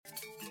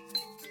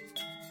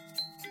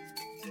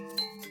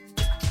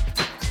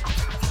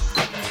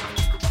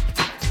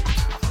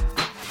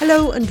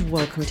Hello and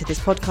welcome to this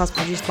podcast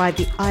produced by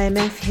the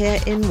IMF here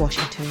in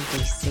Washington,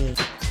 D.C.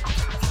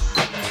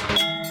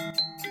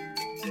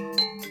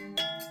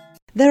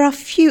 There are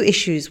few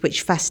issues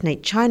which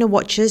fascinate China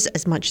watchers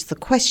as much as the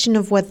question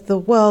of whether the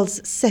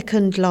world's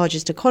second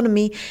largest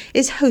economy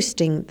is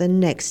hosting the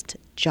next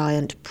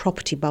giant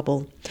property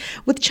bubble.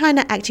 With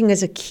China acting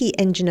as a key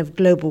engine of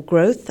global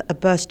growth, a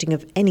bursting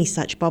of any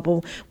such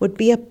bubble would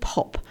be a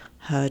pop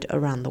heard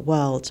around the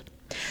world.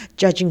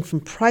 Judging from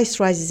price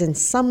rises in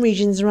some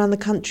regions around the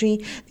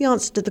country, the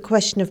answer to the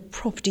question of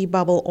property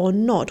bubble or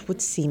not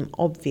would seem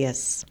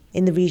obvious.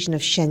 In the region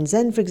of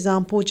Shenzhen, for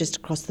example, just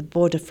across the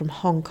border from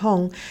Hong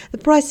Kong, the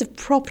price of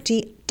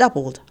property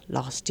doubled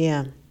last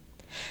year.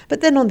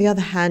 But then on the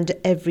other hand,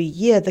 every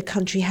year the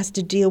country has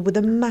to deal with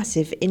a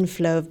massive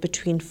inflow of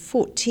between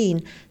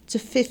 14 to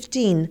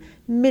 15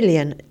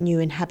 million new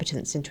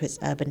inhabitants into its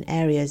urban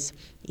areas,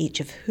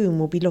 each of whom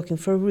will be looking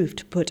for a roof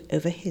to put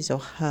over his or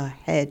her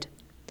head.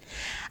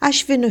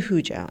 Ashvin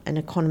Ahuja, an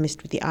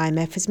economist with the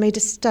IMF, has made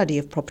a study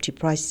of property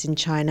prices in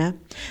China.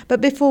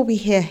 But before we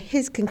hear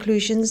his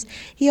conclusions,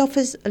 he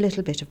offers a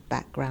little bit of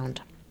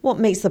background. What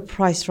makes the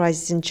price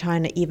rises in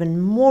China even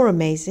more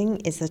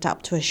amazing is that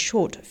up to a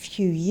short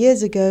few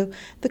years ago,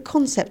 the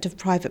concept of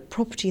private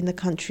property in the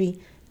country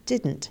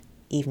didn't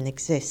even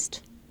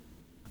exist.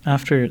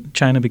 After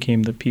China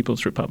became the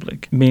People's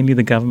Republic, mainly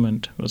the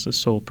government was the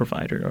sole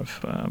provider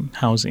of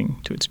housing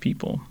to its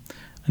people.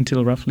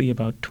 Until roughly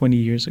about 20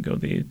 years ago,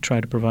 they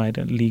tried to provide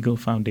a legal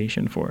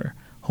foundation for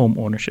home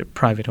ownership,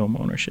 private home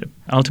ownership.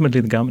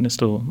 Ultimately, the government is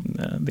still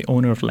the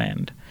owner of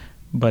land,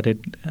 but it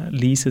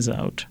leases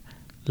out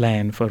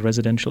land for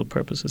residential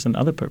purposes and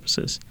other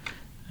purposes.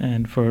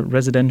 And for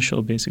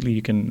residential, basically,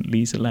 you can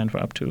lease the land for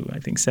up to, I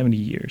think, 70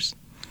 years.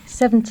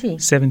 70?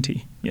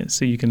 70, yes.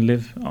 So you can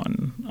live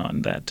on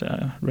that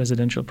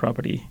residential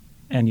property,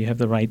 and you have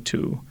the right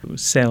to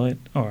sell it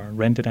or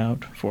rent it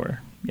out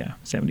for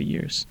 70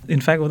 years. In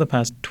fact, over the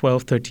past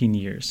 12, 13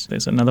 years,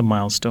 there's another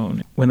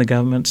milestone when the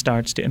government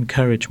starts to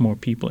encourage more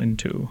people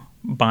into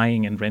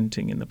buying and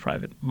renting in the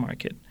private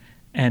market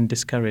and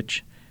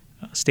discourage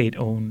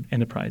state-owned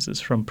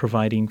enterprises from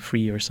providing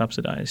free or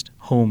subsidized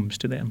homes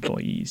to their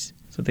employees.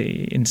 So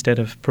they, instead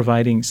of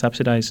providing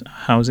subsidized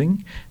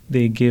housing,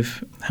 they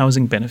give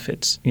housing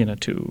benefits,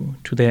 to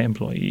their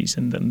employees,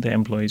 and then their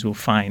employees will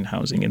find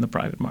housing in the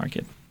private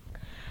market.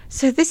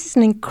 So this is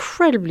an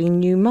incredibly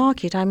new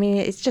market. I mean,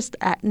 it's just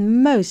at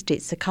most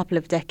it's a couple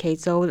of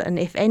decades old, and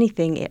if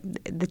anything,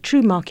 the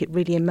true market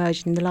really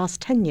emerged in the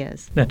last 10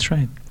 years. That's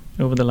right,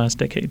 over the last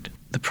decade.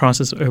 The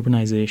process of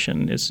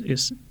urbanization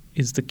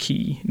is the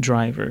key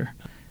driver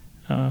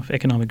of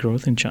economic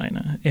growth in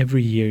China.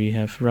 Every year you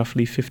have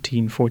roughly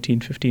 15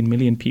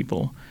 million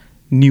people,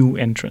 new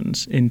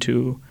entrants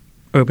into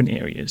urban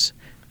areas.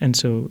 And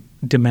so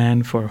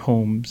demand for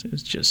homes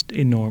is just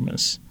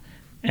enormous.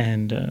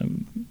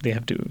 And they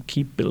have to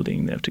keep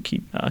building, they have to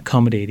keep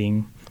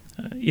accommodating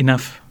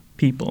enough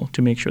people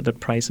to make sure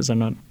that prices are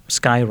not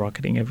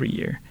skyrocketing every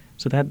year.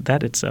 So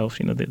that itself,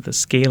 the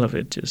scale of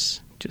it is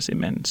just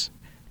immense.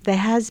 There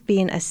has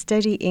been a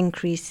steady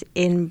increase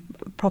in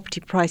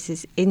property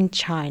prices in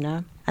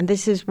China, and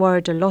this has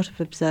worried a lot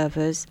of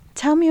observers.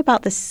 Tell me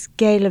about the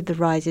scale of the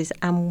rises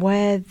and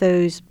where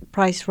those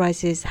price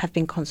rises have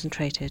been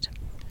concentrated.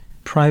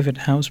 Private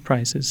house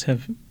prices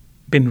have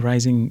been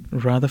rising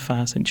rather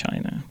fast in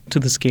China to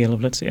the scale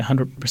of, let's say,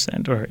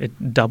 100%, or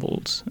it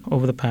doubles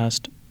over the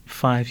past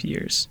 5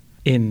 years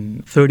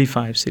in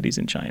 35 cities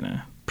in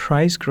China.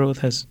 Price growth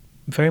has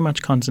very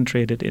much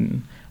concentrated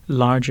in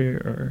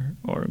larger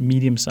or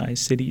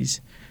medium-sized cities,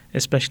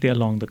 especially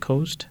along the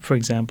coast. For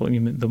example,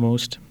 the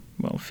most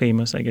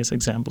famous,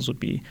 examples would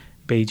be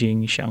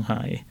Beijing,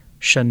 Shanghai,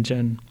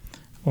 Shenzhen,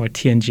 or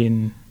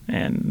Tianjin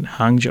and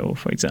Hangzhou,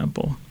 for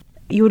example.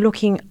 You were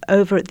looking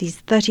over at these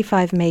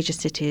 35 major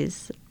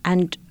cities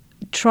and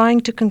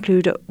trying to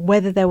conclude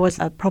whether there was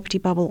a property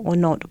bubble or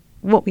not.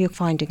 What were your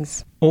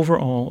findings?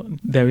 Overall,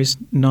 there is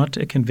not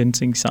a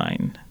convincing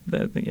sign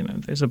that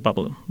there's a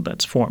bubble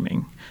that's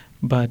forming.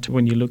 But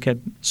when you look at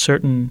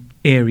certain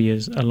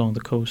areas along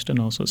the coast and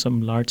also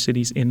some large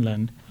cities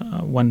inland,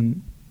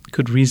 one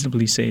could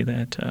reasonably say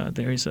that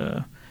there is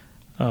a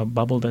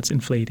bubble that's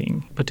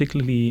inflating,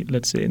 particularly,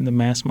 let's say, in the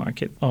mass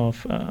market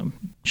of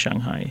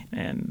Shanghai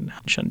and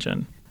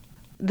Shenzhen.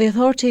 The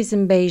authorities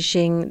in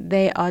Beijing,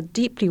 they are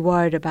deeply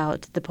worried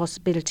about the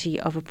possibility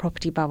of a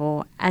property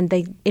bubble, and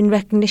they, in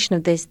recognition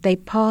of this, they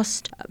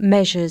passed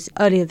measures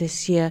earlier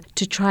this year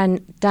to try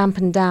and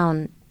dampen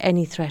down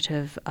any threat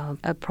of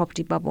a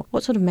property bubble.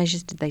 What sort of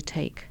measures did they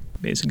take?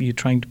 Basically, you're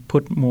trying to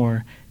put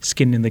more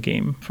skin in the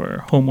game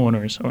for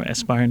homeowners or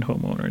aspirant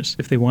homeowners.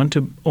 If they want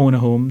to own a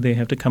home, they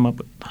have to come up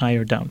with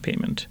higher down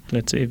payment.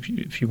 Let's say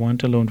if you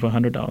want a loan for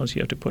 $100,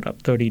 you have to put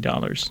up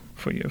 $30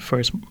 for your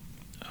first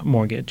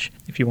mortgage.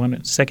 If you want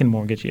a second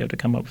mortgage, you have to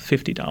come up with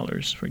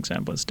 $50, for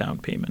example, as down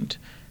payment.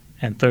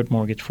 And third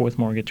mortgage, fourth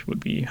mortgage would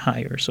be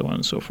higher, so on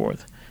and so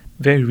forth.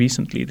 Very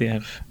recently, they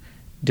have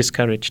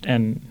discouraged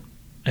and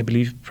I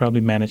believe,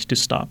 probably managed to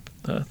stop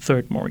the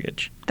third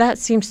mortgage. That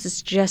seems to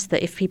suggest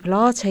that if people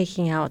are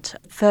taking out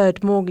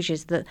third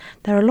mortgages, that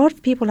there are a lot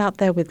of people out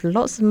there with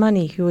lots of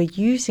money who are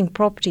using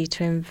property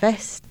to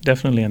invest.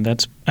 Definitely, and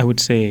that's, I would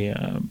say,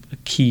 a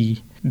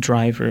key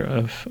driver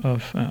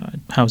of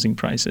housing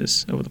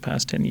prices over the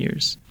past 10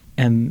 years.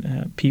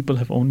 And people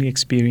have only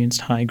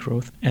experienced high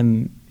growth,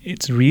 and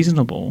it's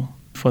reasonable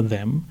for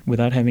them,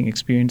 without having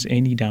experienced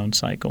any down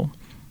cycle,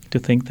 to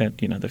think that,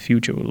 the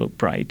future will look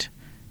bright.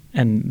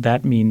 And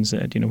that means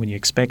that, when you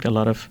expect a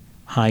lot of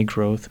high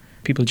growth,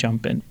 people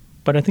jump in.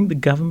 But I think the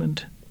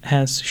government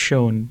has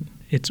shown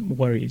its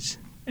worries,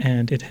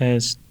 and it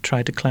has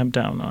tried to clamp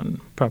down on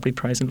property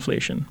price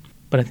inflation.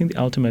 But I think the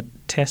ultimate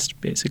test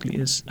basically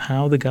is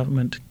how the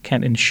government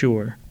can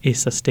ensure a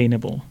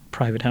sustainable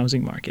private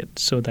housing market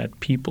so that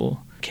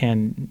people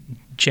can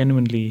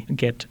genuinely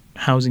get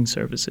housing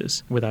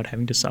services without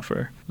having to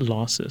suffer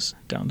losses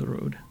down the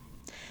road.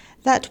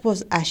 That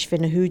was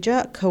Ashvin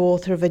Ahuja,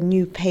 co-author of a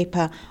new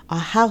paper, Are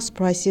House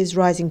Prices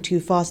Rising Too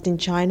Fast in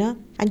China?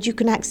 And you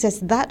can access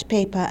that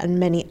paper and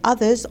many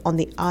others on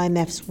the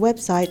IMF's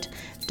website,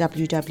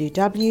 www.imf.org.